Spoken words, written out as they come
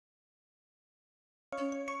Okay,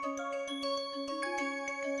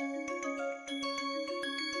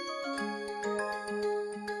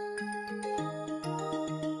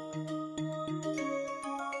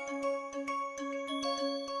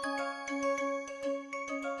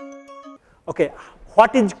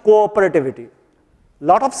 what is cooperativity?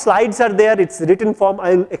 Lot of slides are there, it's written form,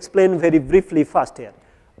 I will explain very briefly first here.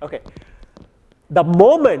 Okay. The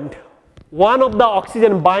moment one of the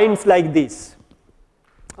oxygen binds like this,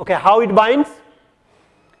 okay, how it binds?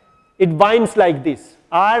 It binds like this,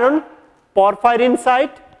 iron, porphyrin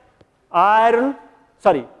site, iron,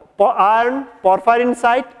 porphyrin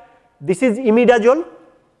site, this is imidazole,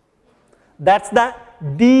 that's the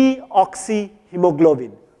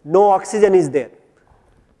deoxyhemoglobin, no oxygen is there.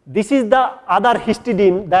 This is the other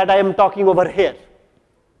histidine that I am talking over here,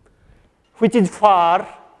 which is far,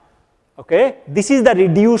 okay, this is the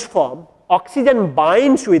reduced form, oxygen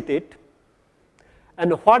binds with it,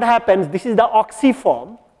 and what happens, this is the oxy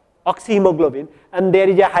form, oxyhemoglobin, and there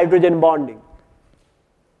is a hydrogen bonding.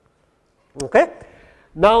 Okay.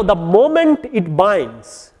 Now the moment it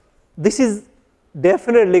binds, this is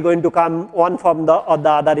definitely going to come one form or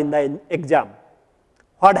the other in the exam.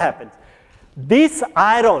 What happens? This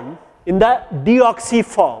iron in the deoxy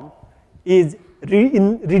form is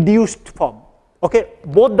in reduced form. Okay,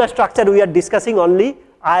 both the structure we are discussing only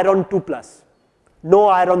iron 2 plus, no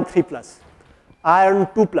iron 3 plus, iron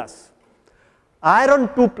 2 plus. Iron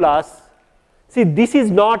 2 plus, see this is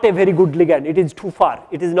not a very good ligand, it is too far,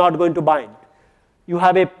 it is not going to bind. You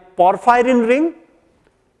have a porphyrin ring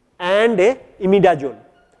and a imidazole.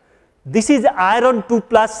 This is iron 2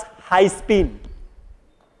 plus high spin.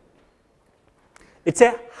 It is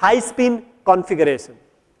a high spin configuration,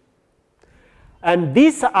 and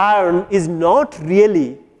this iron is not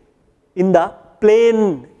really in the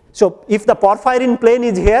plane. So, if the porphyrin plane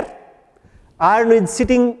is here, iron is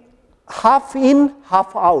sitting half in,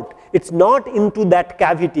 half out, it is not into that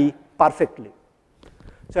cavity perfectly.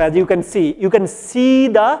 So, as you can see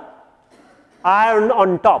the iron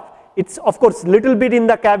on top, it is of course little bit in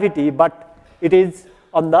the cavity, but it is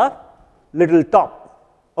on the little top.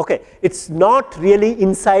 Okay, it is not really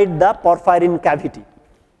inside the porphyrin cavity.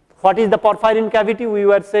 What is the porphyrin cavity we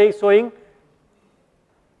were showing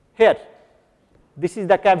here? This is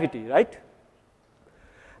the cavity, right?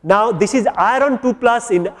 Now this is iron 2 plus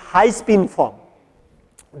in high spin form.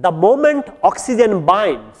 The moment oxygen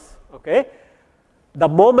binds, okay, the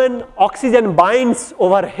moment oxygen binds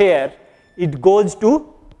over here, it goes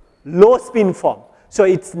to low spin form. So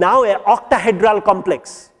it is now a octahedral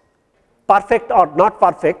complex. Perfect or not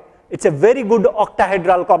perfect, it is a very good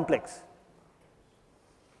octahedral complex,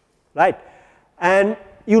 right? And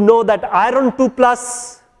you know that iron 2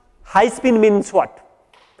 plus high spin means what?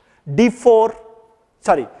 T2G4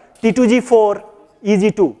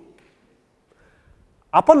 Eg2.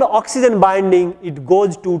 Upon the oxygen binding, it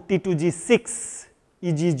goes to T2G6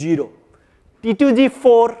 Eg0.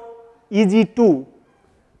 T2G4 Eg2,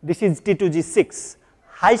 this is T2G6,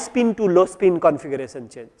 high spin to low spin configuration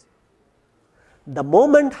change. The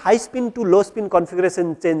moment high spin to low spin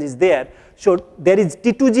configuration change is there, so there is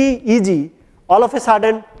T2G Eg, all of a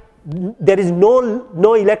sudden there is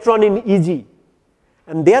no electron in Eg,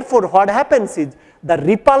 and therefore what happens is the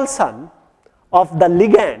repulsion of the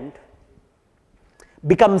ligand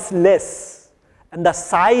becomes less and the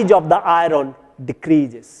size of the iron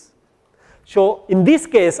decreases. So in this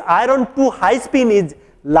case, iron 2 high spin is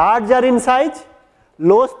larger in size,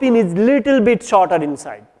 low spin is little bit shorter in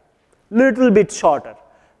size. Little bit shorter,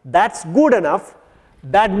 that is good enough.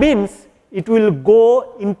 That means it will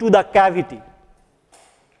go into the cavity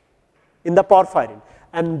in the porphyrin,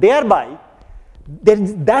 and thereby there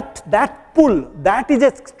is that pull, that is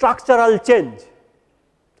a structural change.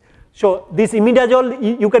 So this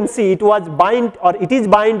imidazole, you can see it was bind, or it is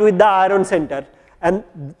bind with the iron center, and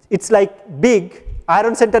it is like big,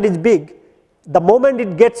 iron center is big. The moment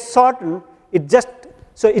it gets shortened, it just,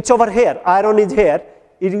 so it is over here, iron is here,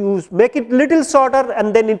 you make it little shorter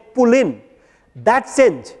and then it pull in. That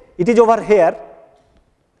change, it is over here,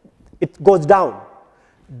 it goes down.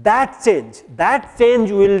 That change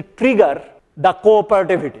will trigger the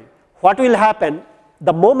cooperativity. What will happen?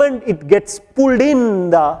 The moment it gets pulled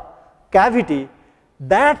in the cavity,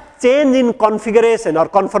 that change in configuration or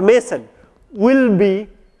conformation will be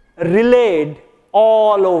relayed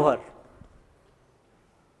all over.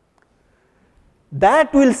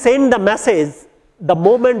 That will send the message. The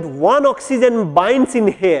moment one oxygen binds in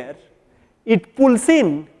here, it pulls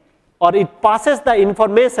in or it passes the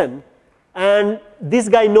information, and this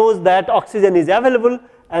guy knows that oxygen is available,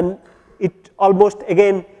 and it almost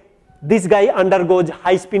again this guy undergoes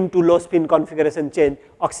high spin to low spin configuration change,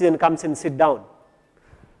 oxygen comes and sit down.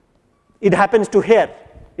 it happens to here.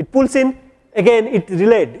 It pulls in, again it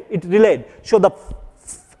relayed. So the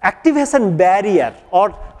activation barrier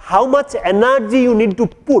or how much energy you need to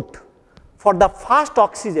put for the first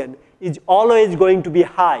oxygen is always going to be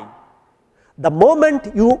high. The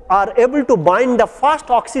moment you are able to bind the first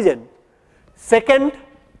oxygen, second,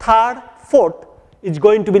 third, fourth is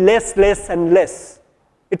going to be less and less.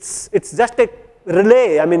 It's just a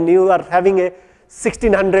relay. I mean, you are having a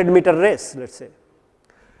 1600 meter race, let's say.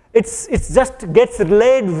 It's just gets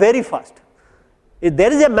relayed very fast. If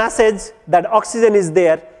there is a message that oxygen is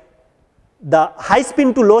there, the high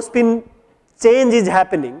spin to low spin change is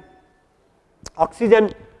happening.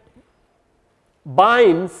 Oxygen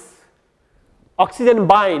binds,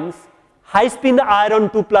 high spin iron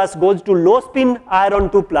 2 plus goes to low spin iron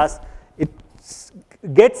 2 plus, it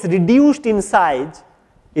gets reduced in size,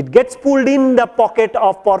 it gets pulled in the pocket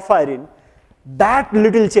of porphyrin. That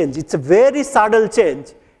little change, it's a very subtle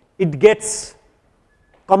change, it gets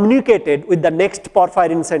communicated with the next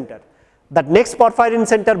porphyrin center. That next porphyrin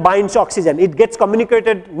center binds oxygen, it gets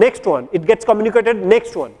communicated next one, it gets communicated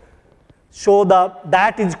next one. So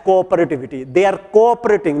that is cooperativity. They are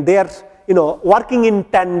cooperating, they are working in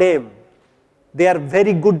tandem. They are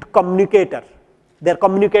very good communicator. They are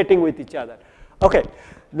communicating with each other. Okay,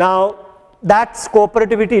 now that's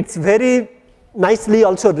cooperativity. It's very nicely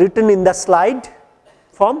also written in the slide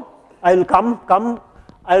form. I will come.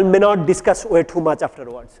 I may not discuss way too much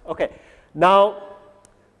afterwards. Okay, now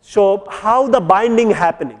so how the binding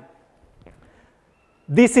happening?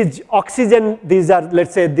 This is oxygen. These are,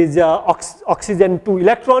 let's say, these are oxygen 2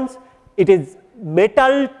 electrons. It is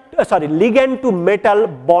metal. Ligand to metal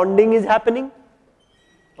bonding is happening.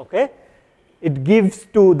 Okay, it gives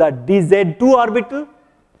to the dz2 orbital,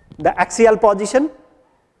 the axial position,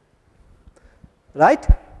 right?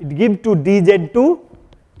 It gives to dz2,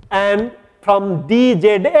 and from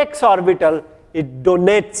dzx orbital it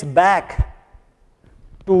donates back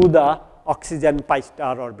to the oxygen pi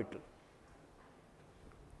star orbital,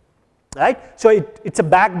 right? So it's a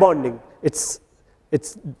back bonding. It's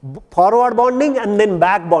forward bonding and then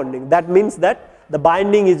back bonding. That means that the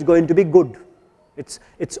binding is going to be good.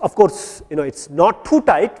 It's of course, it's not too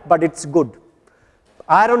tight, but it's good.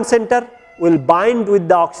 Iron center will bind with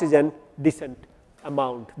the oxygen decent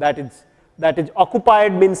amount. That is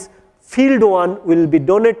occupied, means field 1 will be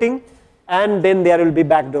donating, and then there will be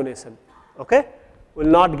back donation. Okay, we'll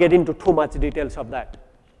not get into too much details of that.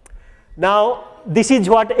 Now this is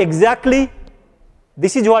what exactly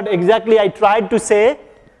I tried to say.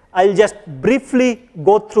 I'll just briefly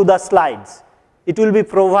go through the slides. It will be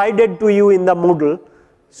provided to you in the Moodle,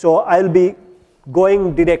 so I'll be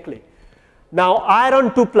going directly. Now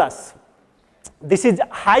iron 2 plus, this is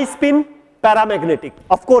high spin paramagnetic.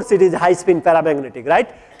 Of course it is high spin paramagnetic,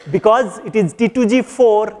 right? Because it is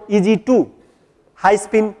T2G4 Eg2, high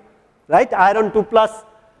spin, right? Iron 2 plus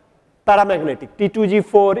paramagnetic,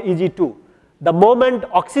 T2G4 Eg2. The moment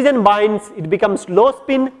oxygen binds, it becomes low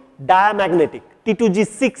spin diamagnetic,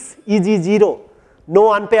 T2G6 Eg0,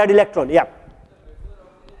 no unpaired electron. Yeah.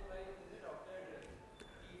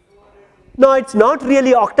 No, it's not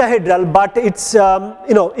really octahedral, but it's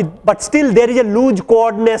but still there is a loose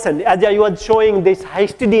coordination. As I was showing, this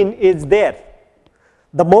histidine is there.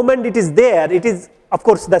 The moment it is there, it is, of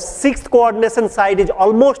course, the 6th coordination side is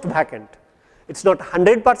almost vacant. It's not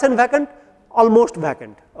 100% vacant, almost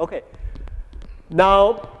vacant. Okay.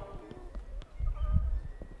 Now,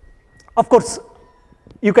 of course,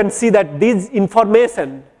 you can see that this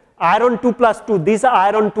information, iron 2 plus to this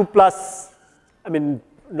iron 2 plus, I mean,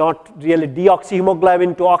 not really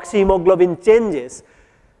deoxyhemoglobin to oxyhemoglobin changes,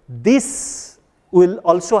 this will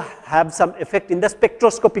also have some effect in the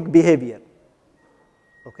spectroscopic behavior.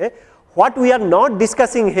 Okay. What we are not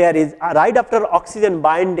discussing here is right after oxygen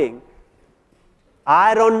binding,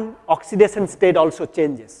 iron oxidation state also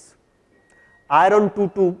changes. Iron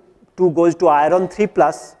 2 goes to iron 3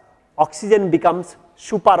 plus, oxygen becomes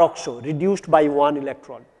superoxo, reduced by 1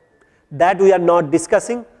 electron. That we are not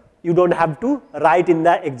discussing. You don't have to write in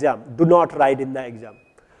the exam. Do not write in the exam.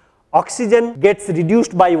 Oxygen gets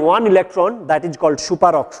reduced by 1 electron, that is called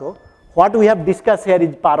superoxo. What we have discussed here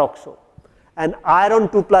is peroxo. And iron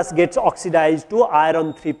 2 plus gets oxidized to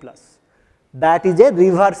iron 3 plus. That is a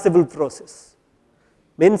reversible process.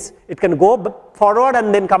 Means it can go forward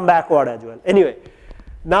and then come backward as well. Anyway,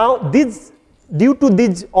 now due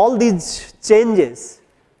to all these changes,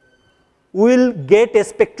 we will get a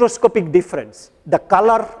spectroscopic difference. The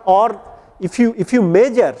color, or if you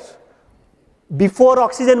measure before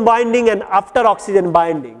oxygen binding and after oxygen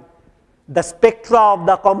binding, the spectra of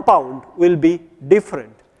the compound will be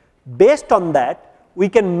different. Based on that, we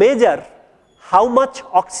can measure how much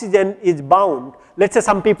oxygen is bound. Let's say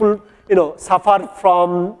some people, suffer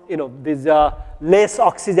from, this less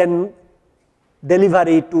oxygen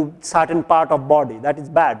delivery to certain part of body. That is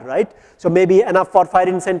bad, right? So maybe enough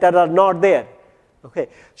porphyrin center are not there. Okay.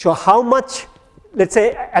 So how much, let's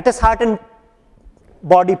say at a certain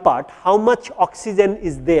body part, how much oxygen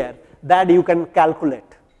is there, that you can calculate.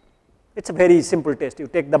 It's a very simple test. You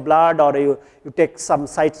take the blood, or you take some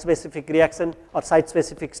site specific reaction or site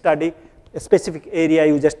specific study, a specific area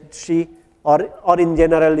you just see, or in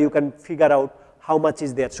general you can figure out how much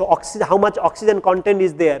is there. So how much oxygen content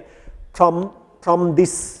is there from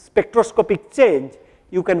this spectroscopic change,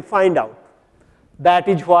 you can find out. That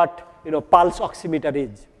is what pulse oximeter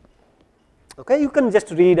is. Okay, you can just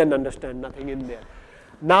read and understand, nothing in there.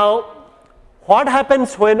 Now, what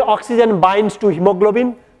happens when oxygen binds to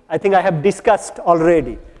hemoglobin? I think I have discussed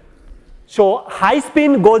already. So high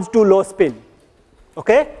spin goes to low spin.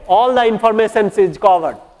 Okay, all the information is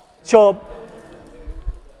covered. So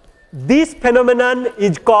this phenomenon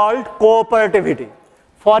is called cooperativity.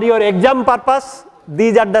 For your exam purpose,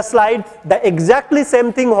 these are the slides, the exactly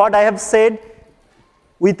same thing what I have said,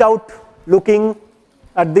 without looking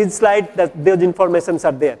at this slide, those informations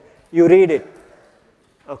are there. You read it.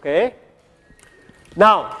 Okay.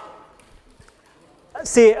 Now,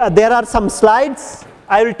 see, there are some slides.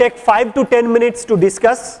 I will take 5 to 10 minutes to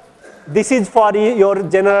discuss. This is for your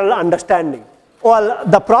general understanding. Well,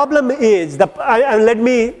 the problem is, let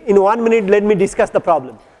me, in 1 minute, let me discuss the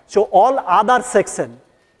problem. So all other section,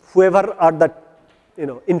 whoever are the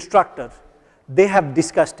instructors, they have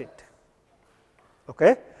discussed it.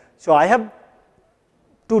 Okay. So I have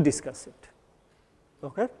to discuss it.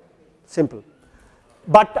 Okay. Simple.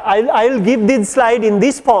 But I will give this slide in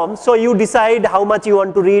this form, so you decide how much you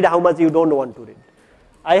want to read, how much you don't want to read.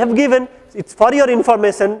 I have given, it's for your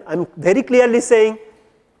information. I am very clearly saying,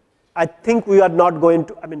 I think we are not going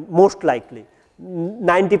to, most likely,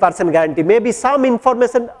 90% guarantee. Maybe some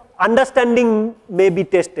information, understanding may be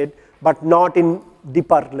tested, but not in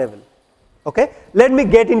deeper level. Okay. Let me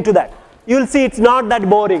get into that. You will see it's not that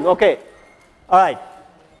boring. Okay. All right.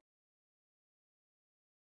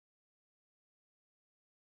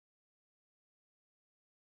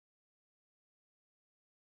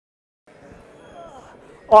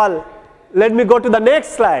 All. Let me go to the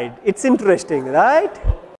next slide. It's interesting, right?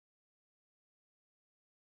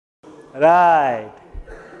 Right.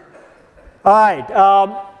 All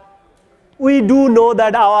right. We do know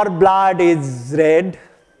that our blood is red.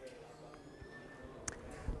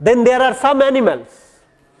 Then there are some animals,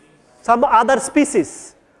 some other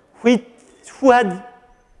species who has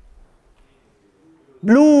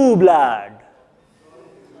blue blood.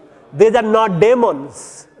 These are not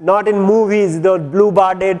demons, not in movies, the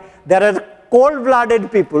blue-blooded. There are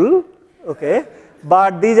cold-blooded people, okay,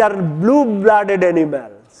 but these are blue-blooded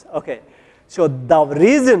animals. Okay. So the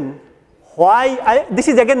reason why, this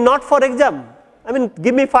is again not for exam.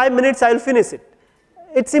 Give me 5 minutes, I will finish it.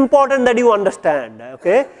 It's important that you understand,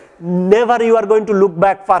 okay. Never you are going to look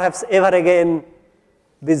back perhaps ever again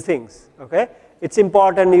these things, okay. It's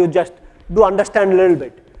important you just do understand a little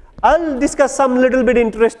bit. I will discuss some little bit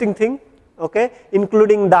interesting thing, okay,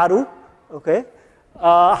 including daru, okay,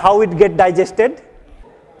 how it get digested.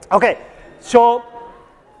 Okay. So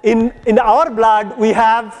in our blood we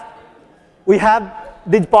have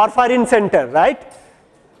this porphyrin center, right,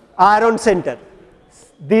 iron center.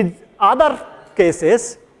 These other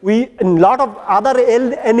cases, in lot of other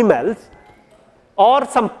animals or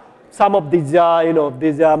some of these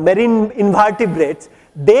these marine invertebrates,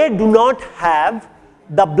 they do not have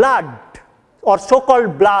the blood or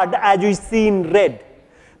so-called blood as we see in red,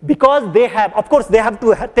 because they have, of course they have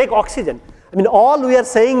to take oxygen. All we are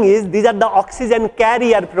saying is these are the oxygen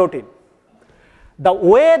carrier protein. The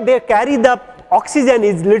way they carry the oxygen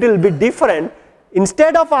is little bit different.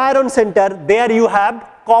 Instead of iron center, there you have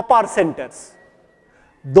copper centers.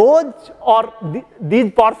 Those or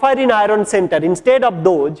these porphyrin iron center, instead of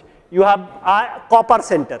those you have copper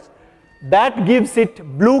centers. That gives it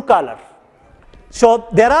blue color. So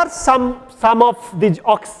there are some of these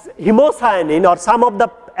hemocyanin, or some of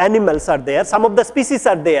the animals are there, some of the species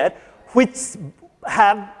are there which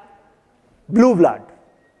have blue blood,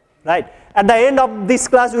 right. At the end of this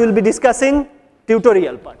class we will be discussing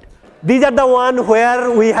tutorial part. These are the one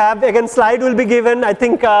where we have, again slide will be given. I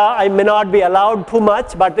think I may not be allowed too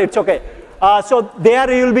much, but it's okay. So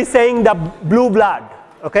there you will be saying the blue blood,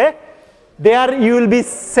 okay. There you will be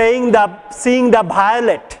seeing the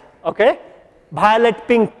violet, okay, violet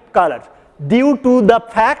pink color, due to the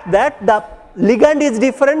fact that the ligand is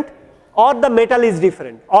different or the metal is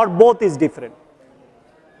different or both is different.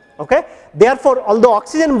 Okay? Therefore, although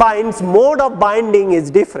oxygen binds, mode of binding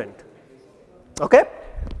is different. Okay?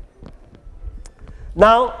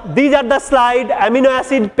 Now, these are the slide, amino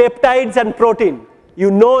acid, peptides and protein. You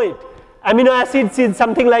know it. Amino acids is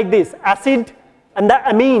something like this, acid and the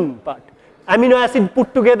amine part. Amino acid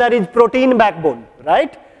put together is protein backbone,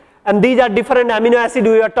 right? And these are different amino acid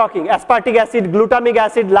we are talking, aspartic acid, glutamic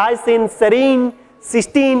acid, lysine, serine,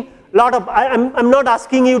 cysteine, lot of, I'm not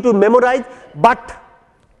asking you to memorize, but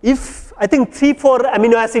if I think 3-4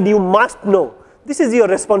 amino acid you must know. This is your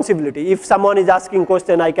responsibility. If someone is asking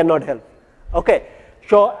question, I cannot help. Okay,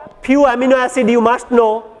 so few amino acid you must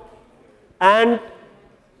know, and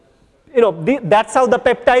you know that's how the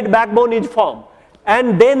peptide backbone is formed.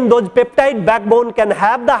 And then those peptide backbone can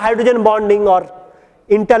have the hydrogen bonding or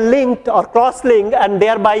interlinked or cross-linked, and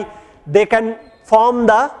thereby they can form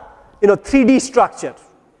the 3D structure.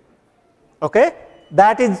 Okay,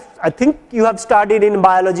 that is, I think you have studied in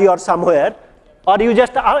biology or somewhere, or you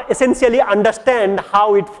just essentially understand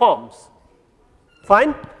how it forms.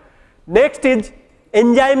 Fine. Next is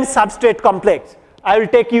enzyme substrate complex. I will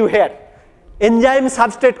take you here. Enzyme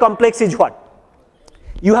substrate complex is what?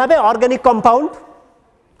 You have an organic compound,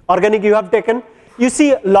 organic you have taken, you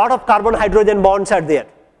see a lot of carbon hydrogen bonds are there.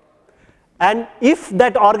 And if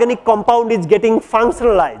that organic compound is getting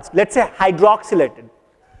functionalized, let's say hydroxylated,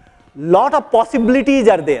 lot of possibilities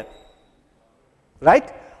are there,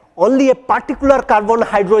 right? Only a particular carbon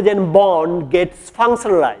hydrogen bond gets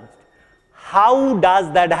functionalized. How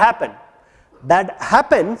does that happen? That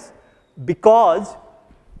happens because,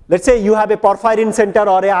 let's say you have a porphyrin center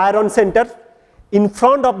or a iron center, in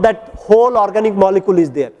front of that whole organic molecule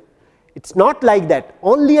is there. It's not like that.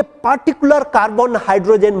 Only a particular carbon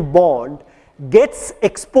hydrogen bond gets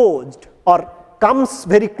exposed or comes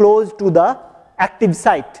very close to the active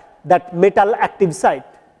site, that metal active site,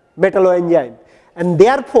 metalloenzyme. And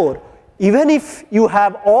therefore, even if you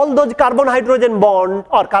have all those carbon hydrogen bond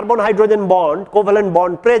or carbon hydrogen bond, covalent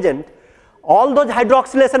bond present, all those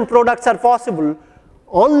hydroxylation products are possible,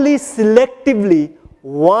 only selectively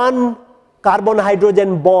one carbon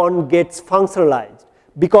hydrogen bond gets functionalized,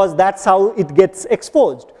 because that's how it gets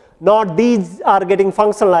exposed. Not these are getting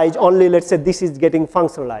functionalized, only let's say this is getting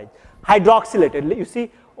functionalized. Hydroxylated, you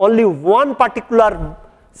see only one particular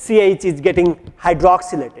CH is getting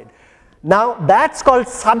hydroxylated. Now that's called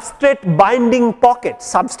substrate binding pocket.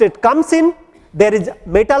 Substrate comes in, there is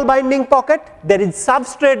metal binding pocket, there is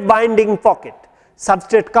substrate binding pocket.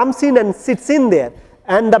 Substrate comes in and sits in there,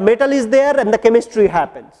 and the metal is there and the chemistry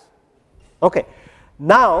happens. Okay.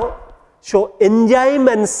 Now, so enzyme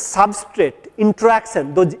and substrate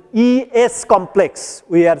interaction, those ES complex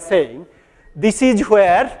we are saying, this is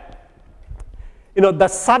where the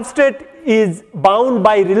substrate is bound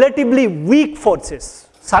by relatively weak forces.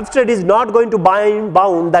 Substrate is not going to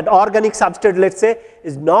bound, that organic substrate, let's say,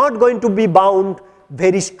 is not going to be bound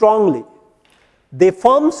very strongly. They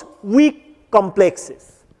forms weak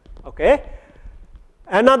complexes. Okay.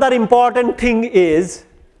 Another important thing is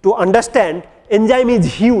to understand enzyme is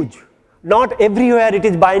huge. Not everywhere it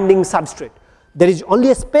is binding substrate. There is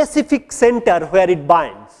only a specific center where it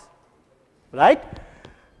binds, right?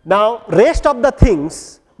 Now, rest of the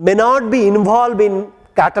things may not be involved in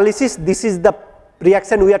catalysis. This is the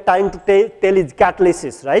reaction we are trying to tell is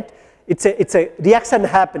catalysis, right? It's a reaction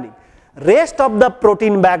happening. Rest of the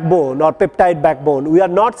protein backbone or peptide backbone, we are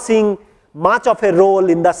not seeing much of a role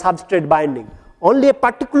in the substrate binding. Only a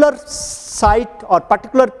particular site or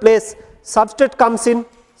particular place, substrate comes in,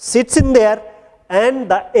 sits in there, and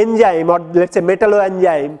the enzyme or let's say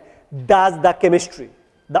metalloenzyme does the chemistry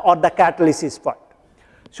or the catalysis part.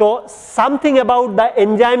 So something about the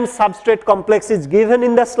enzyme substrate complex is given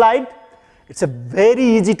in the slide. It's a very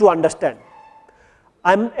easy to understand.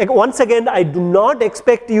 Once again, I do not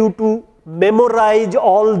expect you to memorize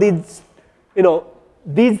all these,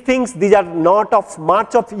 these things. These are not of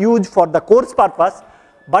much of use for the course purpose,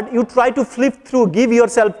 but you try to flip through, give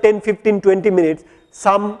yourself 10, 15, 20 minutes.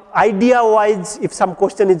 Some idea wise, if some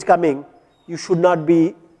question is coming, you should not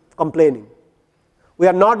be complaining. We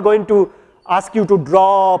are not going to ask you to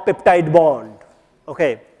draw peptide bond,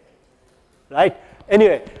 okay, right?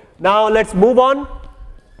 Anyway, now let's move on.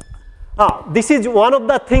 This is one of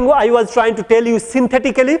the things I was trying to tell you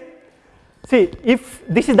synthetically. See, if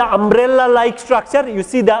this is the umbrella-like structure, you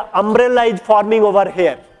see the umbrella is forming over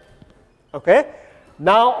here, okay?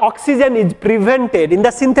 Now oxygen is prevented in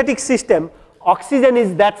the synthetic system. Oxygen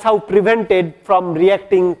is, that's how prevented from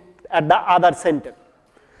reacting at the other center.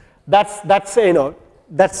 That's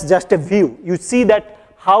just a view. You see that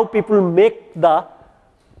how people make the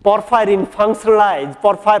porphyrin functionalize,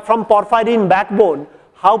 from porphyrin backbone,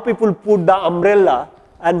 how people put the umbrella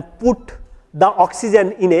and put the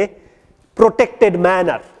oxygen in a protected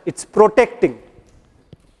manner. It's protecting.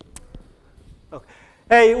 Okay.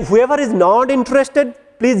 Hey, whoever is not interested,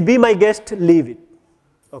 please be my guest, leave it.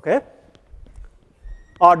 Okay?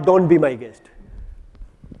 Or don't be my guest.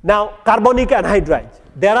 Now, carbonic anhydride.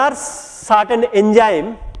 There are certain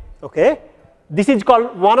enzyme, okay? This is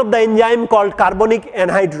called one of the enzyme called carbonic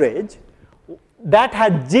anhydrase that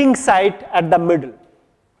has zinc site at the middle.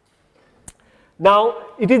 Now,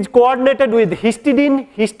 it is coordinated with histidine,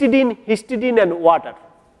 histidine, histidine and water.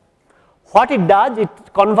 What it does,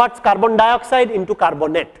 it converts carbon dioxide into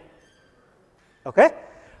carbonate. Okay?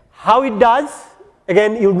 How it does,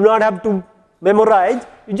 again you do not have to memorize,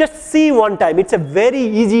 you just see one time. It's a very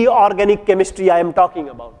easy organic chemistry I am talking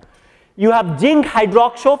about. You have zinc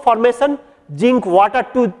hydroxo formation, zinc water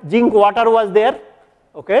was there,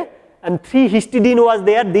 okay, and 3 histidine was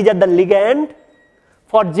there. These are the ligand.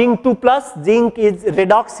 For zinc 2 plus, zinc is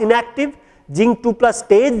redox inactive, zinc 2 plus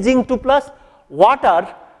stays zinc 2 plus,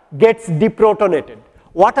 water gets deprotonated.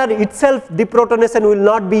 Water itself, deprotonation will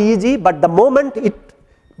not be easy, but the moment it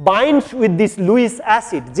binds with this Lewis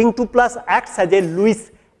acid, zinc 2 plus acts as a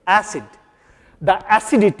Lewis acid. The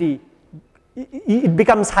acidity, it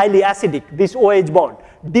becomes highly acidic, this OH bond.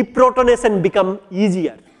 Deprotonation becomes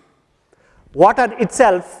easier. Water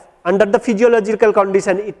itself, under the physiological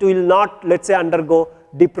condition, it will not, let us say, undergo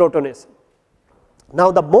deprotonation.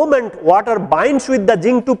 Now, the moment water binds with the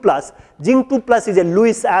zinc 2 plus is a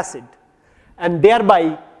Lewis acid, and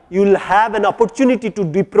thereby you will have an opportunity to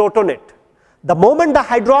deprotonate. The moment the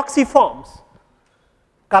hydroxy forms,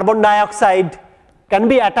 carbon dioxide can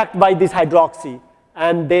be attacked by this hydroxy,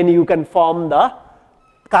 and then you can form the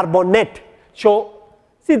carbonate. So,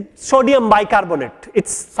 see, sodium bicarbonate,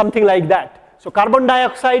 it's something like that. So, carbon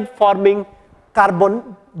dioxide forming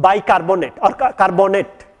carbon bicarbonate or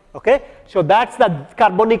carbonate. Okay? So, that is the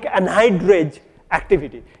carbonic anhydrase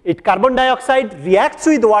activity. Carbon dioxide reacts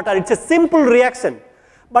with water, it is a simple reaction.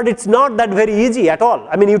 But it is not that very easy at all.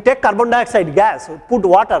 I mean, you take carbon dioxide gas, put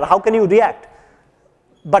water, how can you react?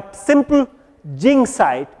 But simple zinc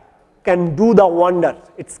site can do the wonder.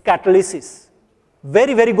 It's catalysis.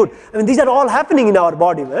 Very, very good. I mean, these are all happening in our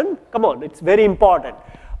body, man. Come on, it's very important.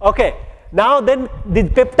 Okay. Now then, the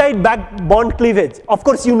peptide back bond cleavage. Of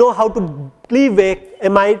course, you know how to cleave a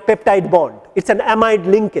amide peptide bond. It's an amide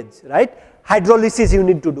linkage, right? Hydrolysis you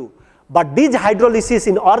need to do. But these hydrolysis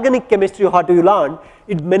in organic chemistry, what you learn,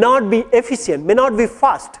 it may not be efficient, may not be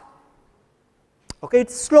fast. Okay,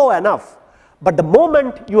 it's slow enough. But the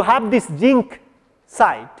moment you have this zinc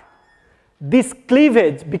site, this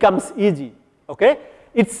cleavage becomes easy. Okay,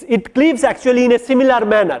 it cleaves actually in a similar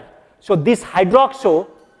manner. So this hydroxo,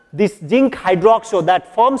 this zinc hydroxo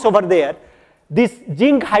that forms over there, this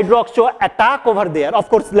zinc hydroxo attack over there. Of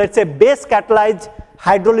course, let's say base catalyzed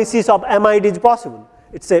hydrolysis of amide is possible.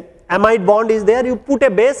 It's a amide bond is there, you put a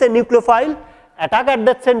base, a nucleophile, attack at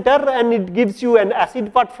that center, and it gives you an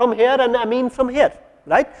acid part from here and amine from here,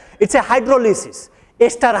 right? It's a hydrolysis,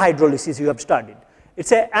 ester hydrolysis you have studied.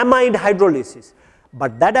 It's a amide hydrolysis,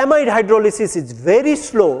 but that amide hydrolysis is very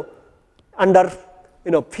slow under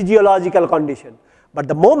physiological condition. But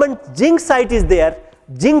the moment zinc site is there,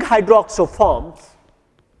 zinc hydroxo forms.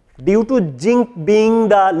 Due to zinc being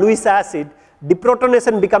the Lewis acid,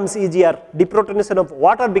 deprotonation becomes easier, deprotonation of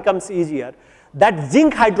water becomes easier. That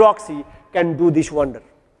zinc hydroxy can do this wonder.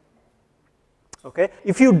 Okay?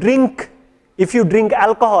 If you drink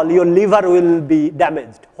alcohol, your liver will be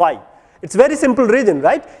damaged. Why? It's very simple reason,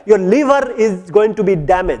 right? Your liver is going to be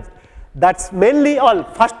damaged. That's mainly all.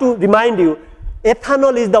 First, to remind you,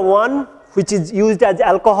 ethanol is the one which is used as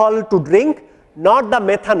alcohol to drink, not the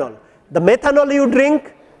methanol. The methanol you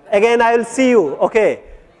drink, again I will see you, okay.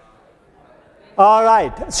 All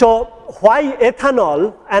right, so why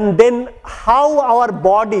ethanol, and then how our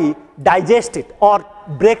body digests it or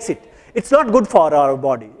breaks it. It's not good for our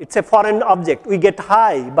body, it's a foreign object. We get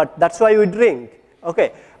high, but that's why we drink,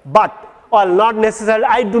 okay. But, well, not necessarily,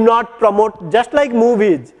 I do not promote, just like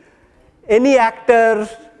movies, any actor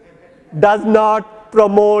does not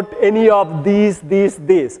promote any of these.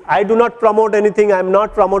 I do not promote anything, I am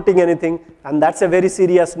not promoting anything, and that's a very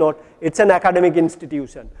serious note. It's an academic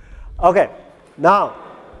institution. Okay, now,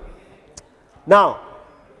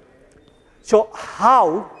 so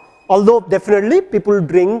how, although definitely people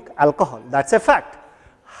drink alcohol, that's a fact.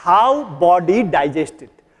 How body digests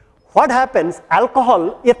it? What happens?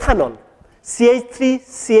 Alcohol, ethanol, CH3,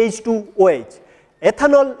 CH2OH.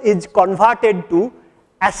 Ethanol is converted to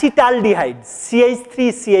acetaldehyde,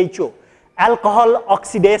 CH3CHO, alcohol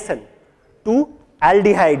oxidation to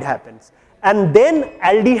aldehyde happens, and then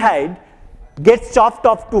aldehyde gets chopped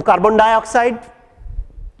off to carbon dioxide,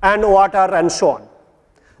 and water and so on.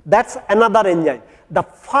 That's another enzyme. The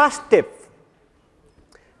first step,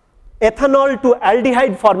 ethanol to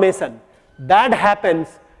aldehyde formation, that happens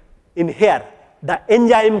in here, the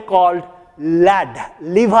enzyme called LAD,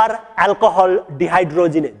 liver alcohol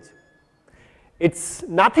dehydrogenase. It's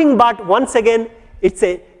nothing but, once again, it's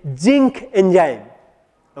a zinc enzyme.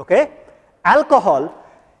 Okay? Alcohol,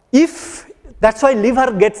 if, that's why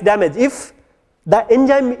liver gets damaged. If the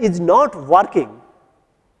enzyme is not working,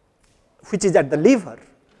 which is at the liver,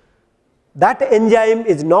 that enzyme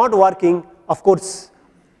is not working, of course,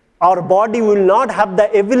 our body will not have the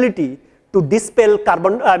ability to dispel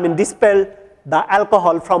dispel the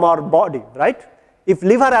alcohol from our body, right? If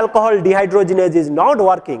liver alcohol dehydrogenase is not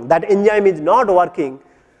working, that enzyme is not working,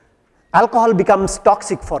 alcohol becomes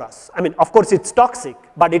toxic for us. I mean, of course, it's toxic,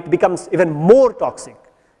 but it becomes even more toxic,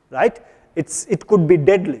 right? It could be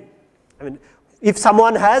deadly. I mean, if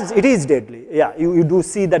someone has, it is deadly. Yeah, you do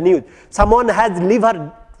see the news. Someone has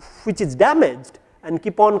liver which is damaged and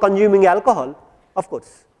keep on consuming alcohol, of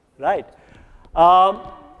course, right?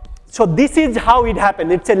 So this is how it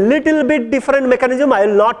happened. It's a little bit different mechanism. I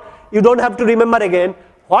will not, you don't have to remember again.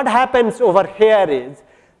 What happens over here is,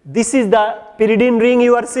 this is the pyridine ring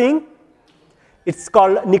you are seeing. It's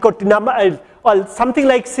called nicotinamide, or something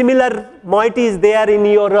like similar moiety is there in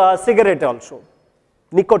your cigarette also,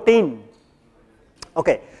 nicotine.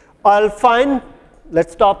 Okay, all fine,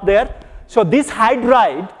 let's stop there. So this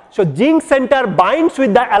hydride, so zinc center binds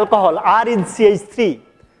with the alcohol, R is CH3,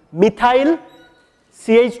 methyl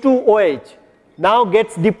CH2OH now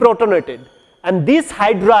gets deprotonated, and this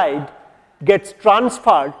hydride gets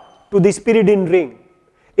transferred to this pyridine ring.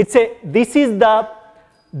 It's a, this is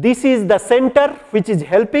the center which is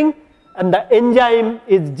helping, and the enzyme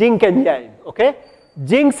is zinc enzyme, okay?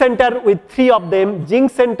 Zinc center with 3 of them,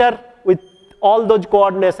 zinc center with all those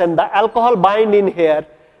coordinates, and the alcohol bind in here,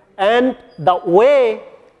 and the way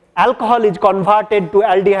alcohol is converted to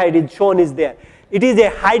aldehyde is shown is there. It is a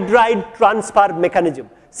hydride transfer mechanism,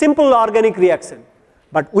 simple organic reaction.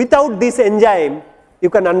 But without this enzyme, you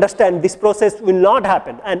can understand this process will not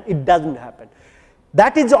happen, and it doesn't happen.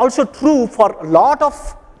 That is also true for a lot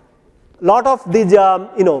of these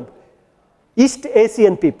East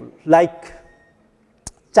Asian people, like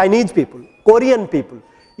Chinese people, Korean people.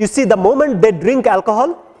 You see, the moment they drink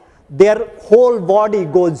alcohol, their whole body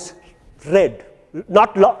goes red.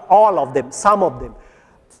 Not all of them, some of them.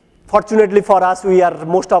 Fortunately for us,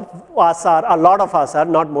 most of us are, a lot of us are,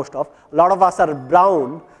 not most of, a lot of us are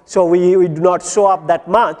brown, so we do not show up that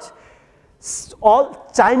much. All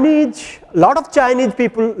Chinese, a lot of Chinese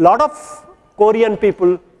people, a lot of Korean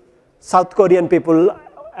people, South Korean people,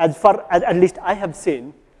 as far as at least I have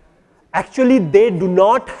seen, actually they do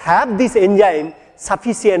not have this enzyme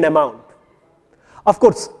sufficient amount. Of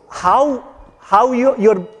course, how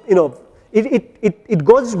it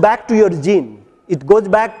goes back to your gene. It goes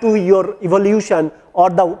back to your evolution or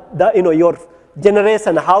your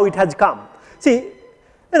generation, how it has come. See,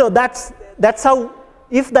 that's how,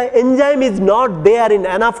 if the enzyme is not there in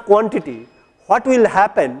enough quantity, what will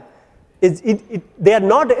happen is they are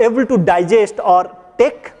not able to digest or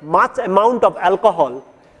take much amount of alcohol.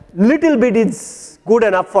 Little bit is good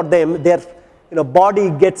enough for them. Their body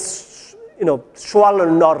gets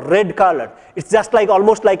swollen or red colored. It's just like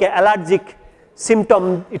almost like an allergic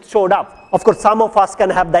symptom it showed up. Of course, some of us can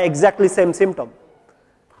have the exactly same symptom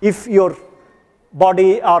if your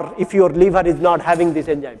body or if your liver is not having this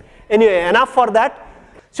enzyme. Anyway, enough for that.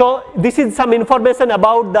 So this is some information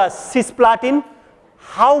about the cisplatin,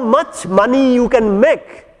 how much money you can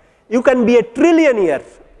make. You can be a trillionaire,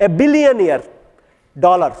 a billionaire,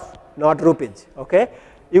 dollars, not rupees, okay?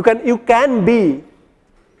 You can be,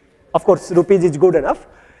 of course, rupees is good enough.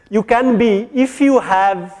 You can be, if you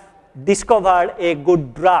have discovered a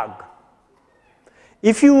good drug,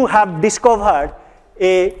 if you have discovered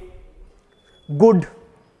a good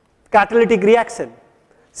catalytic reaction.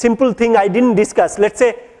 Simple thing I didn't discuss, let's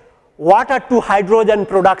say water to hydrogen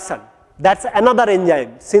production, that's another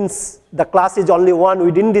enzyme. Since the class is only one,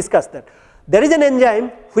 we didn't discuss that. There is an enzyme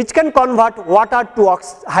which can convert water to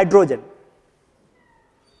hydrogen,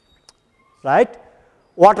 right?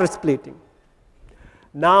 Water splitting.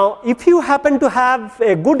 Now, if you happen to have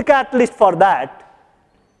a good catalyst for that,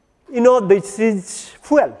 this is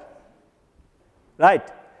fuel, right?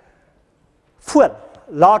 Fuel,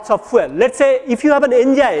 lots of fuel. Let's say if you have an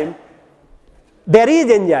enzyme, there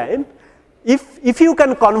is enzyme, if you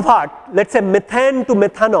can convert, let's say methane to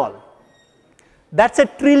methanol, that's a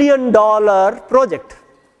 $1 trillion project.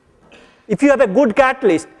 If you have a good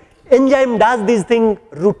catalyst, enzyme does this thing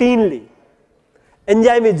routinely.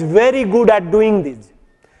 Enzyme is very good at doing this.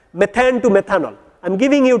 Methane to methanol, I'm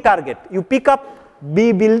giving you target. You pick up,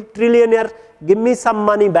 be trillionaire, give me some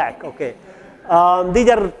money back. Okay,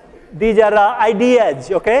 these are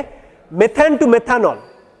ideas. Okay, methane to methanol.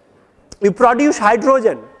 You produce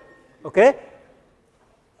hydrogen. Okay,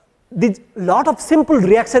 these lot of simple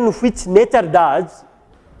reaction which nature does.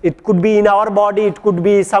 It could be in our body, it could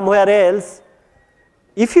be somewhere else.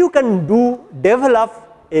 If you can develop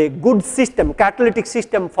a good system, catalytic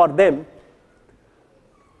system for them,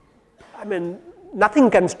 I mean, nothing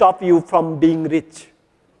can stop you from being rich.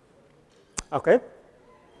 Okay?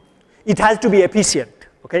 It has to be efficient.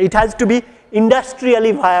 Okay? It has to be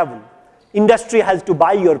industrially viable. Industry has to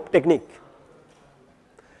buy your technique.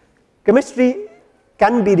 Chemistry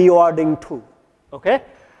can be rewarding too. Okay?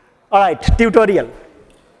 All right, tutorial.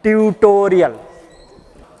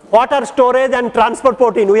 Water storage and transport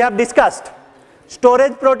protein we have discussed.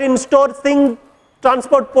 Storage protein stores things,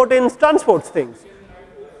 transport proteins transports things.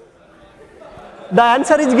 The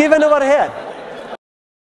answer is given over here.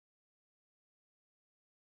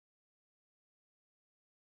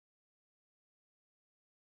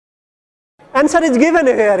 Answer is given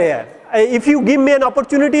here. If you give me an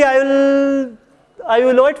opportunity, I will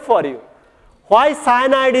wait for you. Why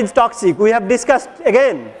cyanide is toxic? We have discussed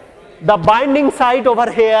again. The binding site over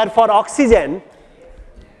here for oxygen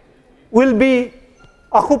will be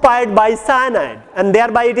occupied by cyanide, and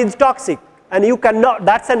thereby it is toxic, and you cannot,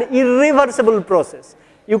 that's an irreversible process.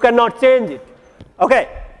 You cannot change it. Okay.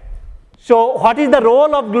 So what is the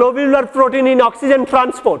role of globular protein in oxygen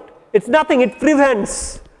transport? It's nothing. It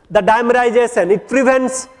prevents the dimerization. It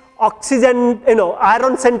prevents oxygen,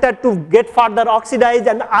 iron center to get further oxidized,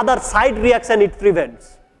 and other side reaction it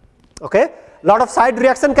prevents. Okay? Lot of side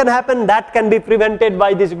reaction can happen that can be prevented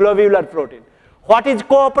by this globular protein. What is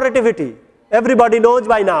cooperativity? Everybody knows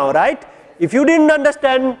by now, right? If you didn't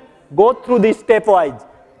understand, go through this stepwise.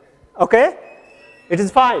 Okay? It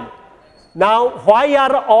is fine. Now, why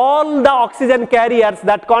are all the oxygen carriers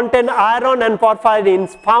that contain iron and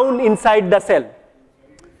porphyrins found inside the cell?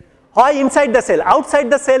 Why inside the cell? Outside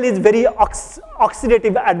the cell is very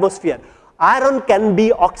oxidative atmosphere. Iron can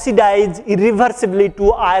be oxidized irreversibly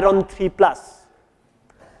to iron 3+.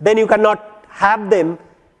 Then you cannot have them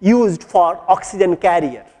used for oxygen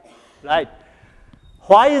carrier, right?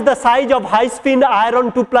 Why is the size of high spin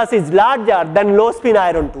iron 2+ is larger than low spin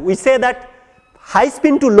iron 2? We say that high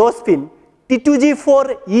spin to low spin,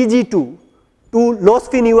 T2G4 Eg2, to low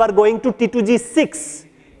spin you are going to T2G6.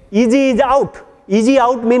 Eg is out. Eg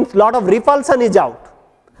out means lot of repulsion is out,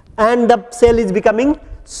 and the cell is becoming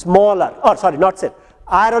smaller, or sorry, not cell,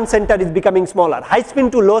 iron center is becoming smaller. High spin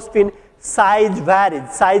to low spin, size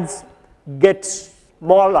varies, size gets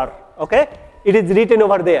smaller. Okay, it is written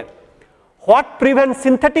over there. What prevents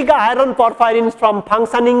synthetic iron porphyrins from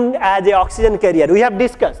functioning as a oxygen carrier? We have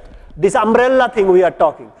discussed this umbrella thing we are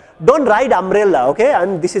talking. Don't write umbrella, okay,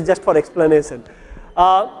 and this is just for explanation.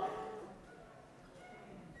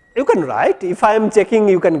 You can write. If I am checking,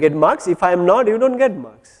 you can get marks. If I am not, you don't get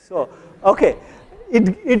marks. So, okay,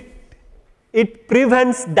 it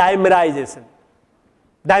prevents dimerization.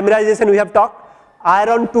 Dimerization we have talked.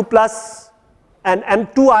 Iron 2+ and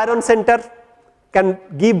 2 iron center can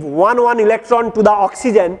give one electron to the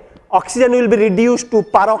oxygen. Oxygen will be reduced to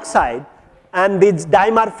peroxide, and this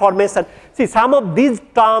dimer formation. See, some of these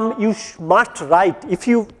terms you must write.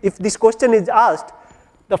 If this question is asked,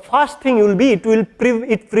 the first thing will be it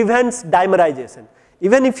prevents dimerization.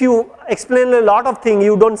 Even if you explain a lot of things,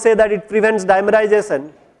 you don't say that it prevents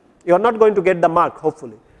dimerization, you are not going to get the mark,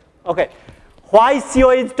 hopefully. Okay. Why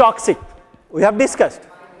CO is toxic? We have discussed.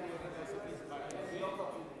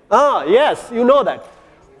 Yes, you know that.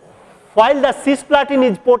 While the cisplatin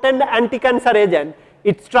is potent anti-cancer agent,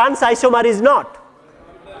 its trans isomer is not.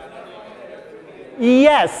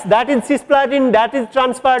 Yes, that is cisplatin, that is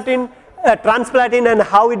transplatin, and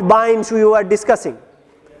how it binds we were discussing,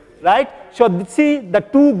 right? So see, the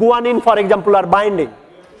 2 guanine, for example, are binding.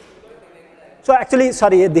 So actually,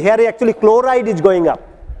 sorry, here actually chloride is going out.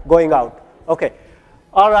 Okay,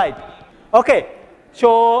 all right. Okay,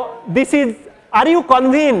 so this is. Are you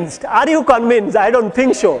convinced? Are you convinced? I don't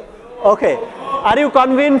think so. Okay, are you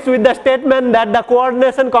convinced with the statement that the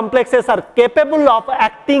coordination complexes are capable of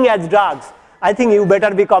acting as drugs? I think you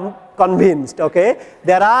better be convinced, okay?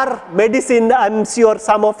 There are medicine, I'm sure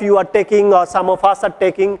some of you are taking, or some of us are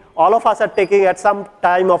taking, all of us are taking at some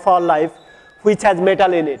time of our life, which has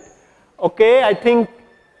metal in it. Okay, I think,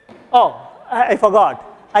 I forgot.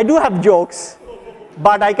 I do have jokes,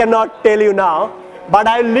 but I cannot tell you now. But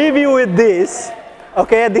I'll leave you with this.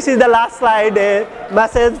 Okay, this is the last slide, a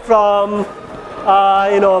message from,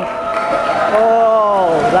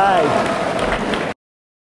 right.